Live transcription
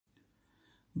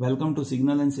Welcome to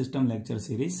Signal and System lecture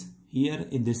series. Here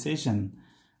in this session,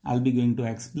 I'll be going to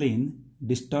explain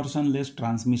distortionless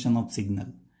transmission of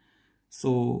signal.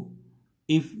 So,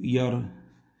 if your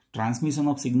transmission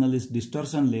of signal is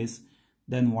distortionless,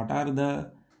 then what are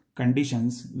the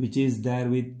conditions which is there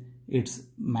with its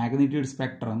magnitude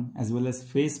spectrum as well as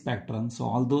phase spectrum? So,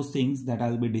 all those things that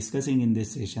I'll be discussing in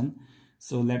this session.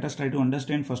 So, let us try to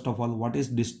understand first of all what is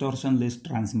distortionless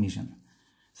transmission.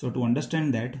 So to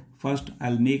understand that, first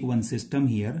I'll make one system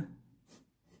here.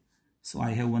 So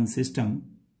I have one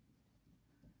system,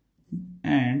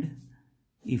 and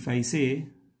if I say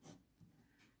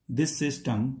this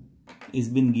system is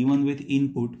been given with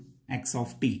input x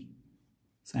of t.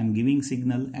 So I'm giving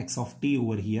signal x of t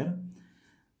over here.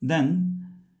 Then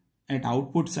at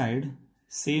output side,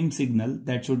 same signal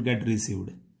that should get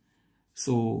received.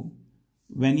 So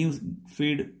when you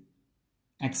feed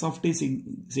x of t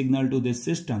signal to this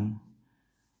system,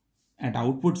 at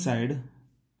output side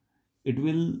it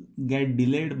will get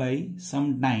delayed by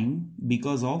some time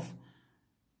because of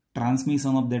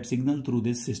transmission of that signal through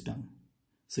this system.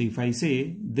 So if I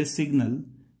say this signal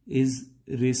is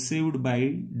received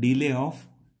by delay of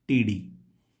td,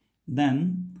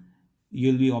 then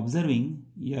you will be observing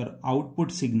your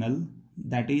output signal,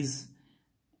 that is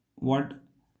what,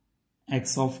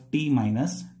 x of t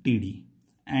minus td.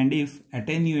 And if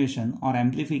attenuation or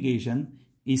amplification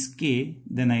is k,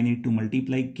 then I need to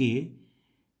multiply k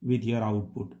with your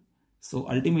output. So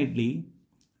ultimately,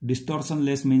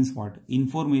 distortionless means what?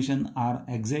 Information are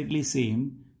exactly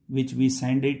same which we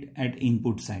send it at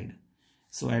input side.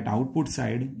 So at output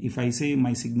side, if I say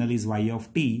my signal is y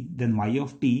of t, then y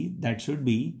of t, that should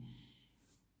be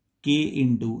k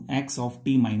into x of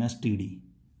t minus td,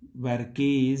 where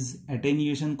k is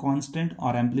attenuation constant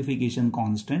or amplification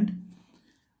constant.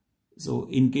 So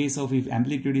in case of if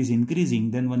amplitude is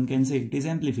increasing, then one can say it is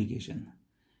amplification.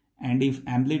 And if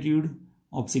amplitude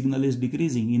of signal is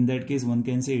decreasing, in that case one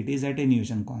can say it is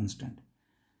attenuation constant.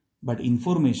 But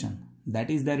information,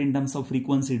 that is there in terms of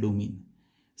frequency domain.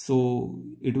 So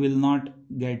it will not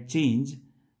get changed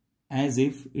as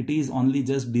if it is only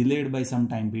just delayed by some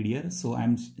time period. So I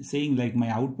am saying like my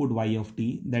output y of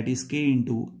t, that is k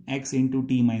into x into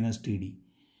t minus td.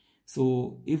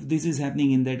 So if this is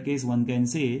happening, in that case one can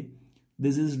say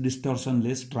this is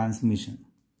distortionless transmission.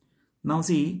 Now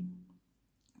see,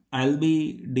 I'll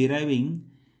be deriving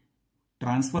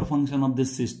transfer function of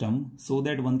this system so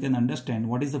that one can understand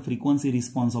what is the frequency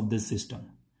response of this system.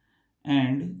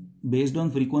 And based on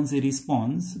frequency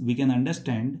response, we can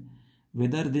understand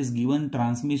whether this given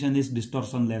transmission is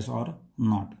distortionless or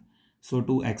not. So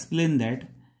to explain that,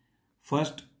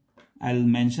 first I'll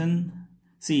mention,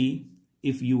 see,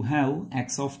 if you have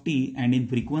x of t and in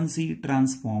frequency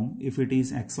transform, if it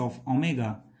is x of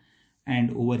omega,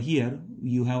 and over here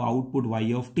you have output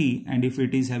y of t, and if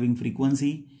it is having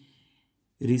frequency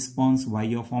response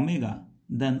y of omega,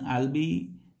 then I'll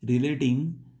be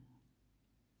relating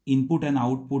input and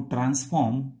output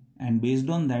transform, and based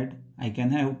on that I can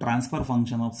have transfer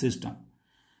function of system.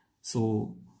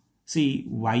 So see,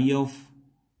 y of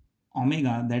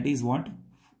omega, that is what?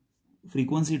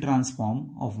 Frequency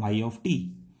transform of y of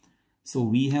t. So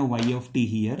we have y of t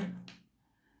here.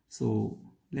 So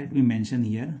let me mention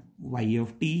here y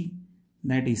of t,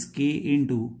 that is k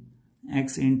into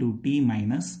x into t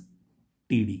minus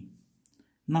td.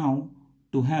 Now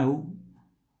to have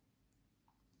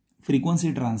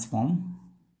frequency transform,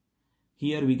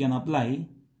 here we can apply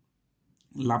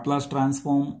Laplace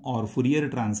transform or Fourier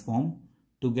transform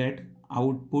to get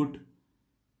output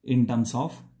in terms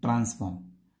of transform.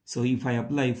 So if I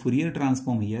apply Fourier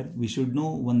transform here, we should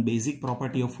know one basic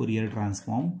property of Fourier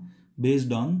transform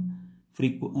based on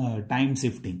time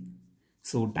shifting.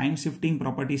 So time shifting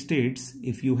property states,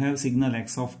 if you have signal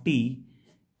x of t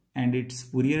and its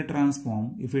Fourier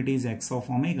transform, if it is x of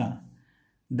omega,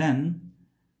 then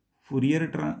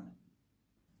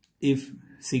if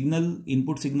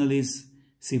input signal is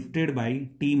shifted by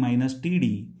t minus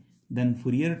td, then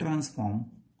Fourier transform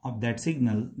of that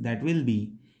signal, that will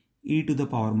be e to the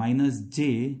power minus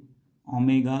j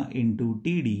omega into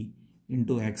td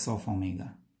into x of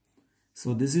omega.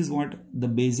 So this is what the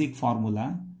basic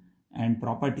formula and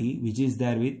property which is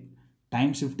there with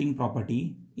time shifting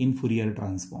property in Fourier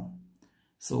transform.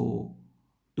 So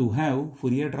to have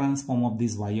Fourier transform of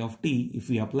this y of t, if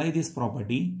we apply this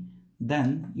property,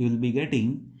 then you will be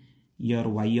getting your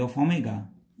y of omega,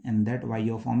 and that y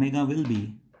of omega will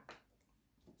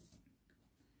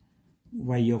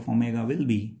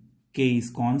be k is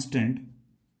constant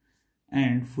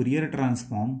and Fourier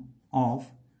transform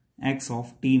of x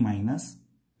of t minus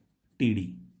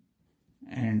td.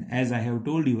 And as I have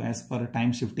told you, as per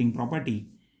time shifting property,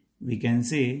 we can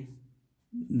say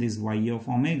this y of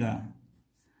omega,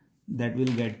 that will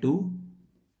get to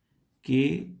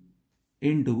k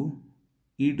into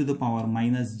e to the power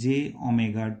minus j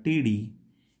omega td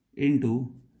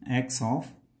into x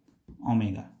of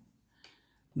omega.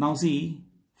 Now see,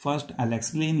 first I'll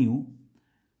explain you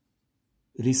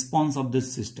response of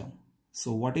this system.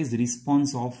 So what is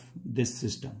response of this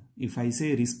system? If I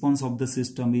say response of the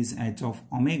system is h of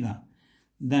omega,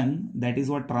 then that is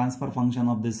what transfer function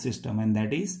of this system, and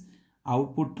that is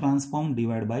output transform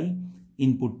divided by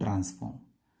input transform.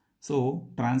 So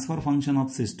transfer function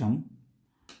of system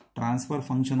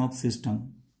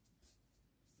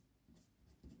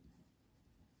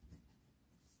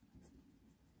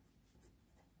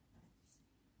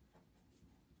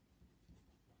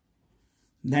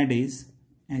that is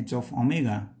h of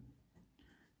omega,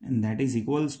 and that is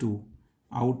equals to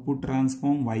output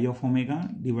transform y of omega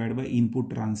divided by input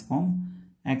transform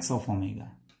x of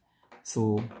omega.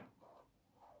 So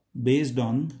based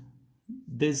on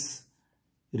this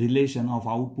relation of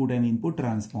output and input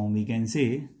transform, we can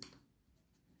say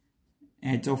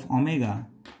h of omega,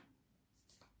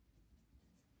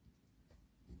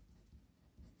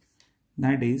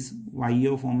 that is y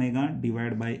of omega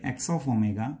divided by x of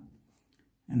omega,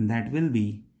 and that will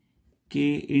be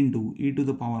k into e to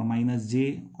the power minus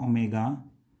j omega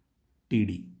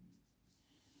td.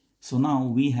 So now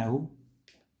we have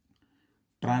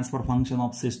transfer function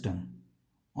of system,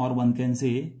 or one can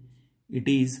say it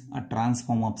is a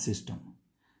transform of system.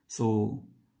 So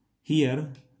here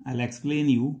I'll explain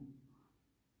you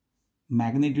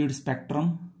magnitude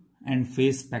spectrum and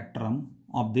phase spectrum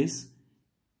of this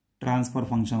transfer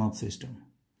function of system.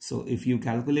 So if you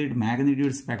calculate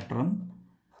magnitude spectrum,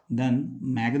 then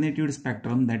magnitude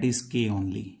spectrum, that is k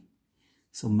only.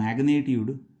 So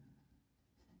magnitude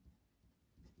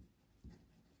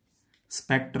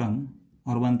spectrum,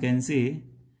 or one can say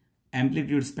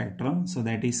amplitude spectrum, so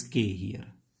that is k here.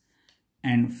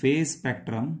 And phase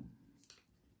spectrum,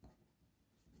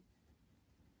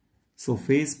 so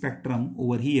phase spectrum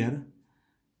over here,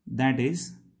 that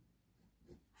is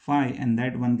phi, and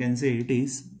that one can say it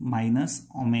is minus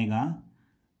omega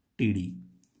td.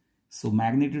 So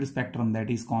magnitude spectrum, that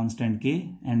is constant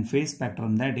k, and phase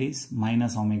spectrum, that is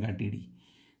minus omega td.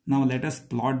 Now let us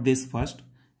plot this first,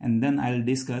 and then I'll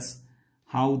discuss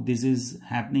how this is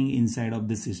happening inside of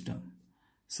the system.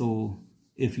 So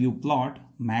if you plot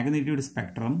magnitude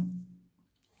spectrum,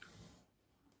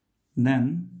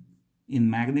 then in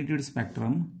magnitude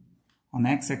spectrum, on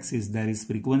x-axis there is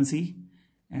frequency,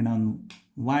 and on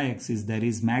y-axis there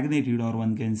is magnitude, or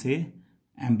one can say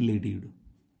amplitude.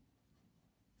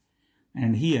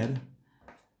 And here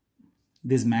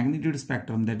this magnitude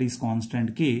spectrum, that is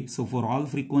constant k, so for all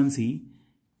frequency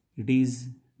it is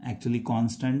actually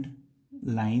constant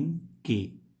line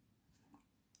k.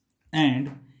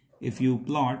 And if you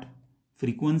plot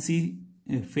frequency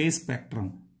phase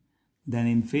spectrum, then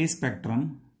in phase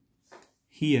spectrum,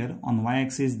 here on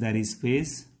y-axis there is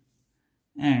phase,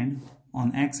 and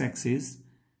on x-axis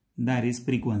there is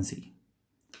frequency.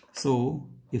 So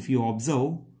if you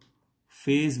observe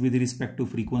phase with respect to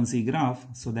frequency graph,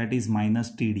 so that is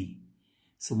minus td.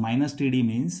 So minus td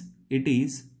means it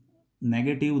is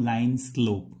negative line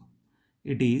slope.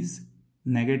 It is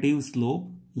negative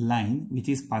slope line which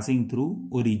is passing through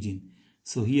origin.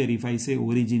 So here if I say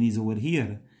origin is over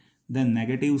here, then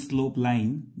negative slope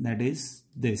line, that is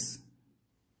this.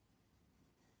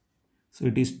 So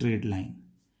it is straight line.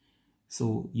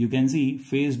 So you can see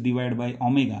phase divided by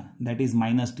omega, that is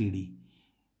minus td.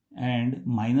 And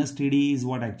minus td is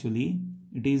what actually?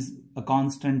 It is a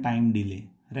constant time delay,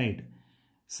 right?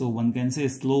 So one can say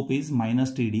slope is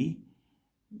minus td,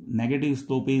 negative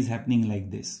slope is happening like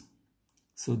this.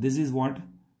 So this is what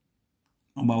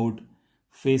about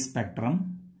phase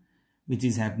spectrum which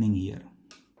is happening here.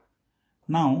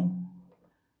 Now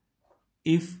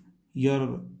if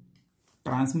your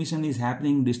transmission is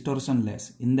happening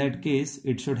distortionless, in that case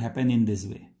it should happen in this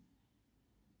way.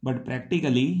 But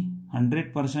practically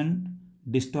 100%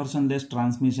 distortionless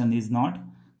transmission is not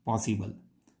possible.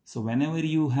 So whenever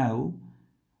you have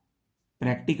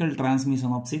practical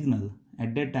transmission of signal,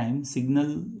 at that time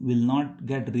signal will not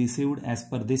get received as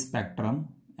per this spectrum,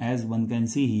 as one can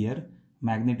see here,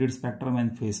 magnitude spectrum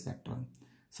and phase spectrum.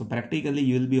 So practically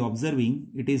you will be observing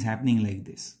it is happening like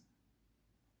this.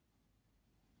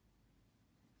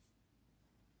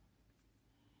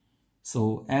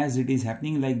 So as it is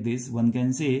happening like this, one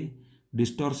can say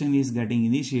distortion is getting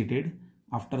initiated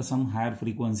after some higher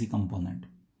frequency component.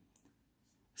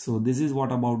 So this is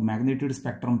what about magnitude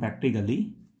spectrum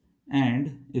practically.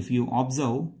 And if you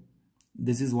observe,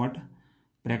 this is what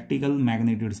practical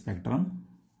magnitude spectrum.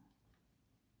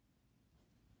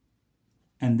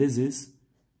 and this is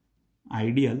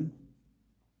ideal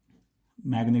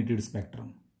magnitude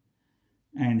spectrum.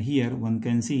 And here one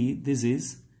can see this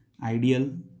is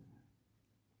ideal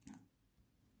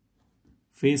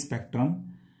phase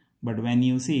spectrum, but when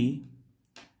you see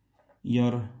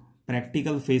your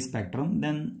practical phase spectrum,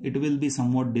 then it will be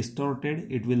somewhat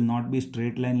distorted. It will not be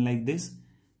straight line like this.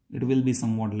 It will be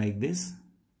somewhat like this.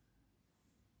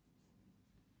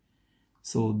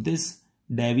 So this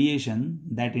deviation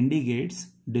that indicates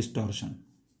distortion.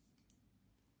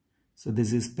 So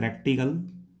this is practical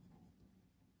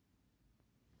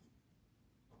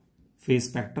phase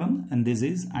spectrum and this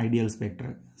is ideal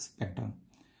spectrum.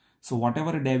 So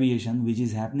whatever deviation which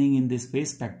is happening in this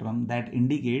phase spectrum, that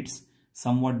indicates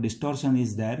somewhat distortion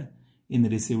is there in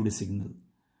received signal.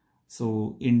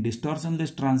 So in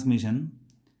distortionless transmission,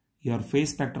 your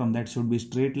phase spectrum that should be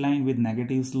straight line with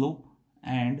negative slope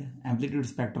and amplitude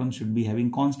spectrum should be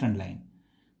having constant line.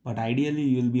 But ideally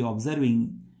you will be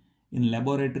observing in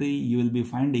laboratory, you will be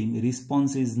finding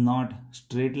response is not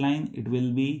straight line. It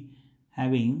will be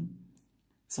having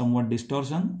somewhat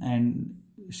distortion and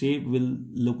shape will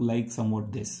look like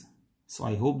somewhat this. So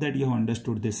I hope that you have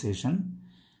understood this session.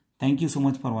 Thank you so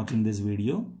much for watching this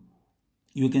video.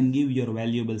 You can give your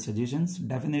valuable suggestions.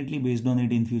 Definitely based on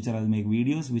it in future I'll make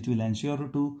videos which will ensure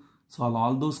to solve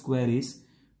all those queries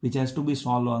which has to be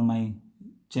solved on my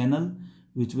channel,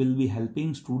 which will be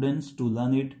helping students to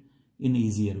learn it in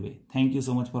easier way. Thank you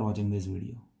so much for watching this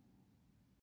video.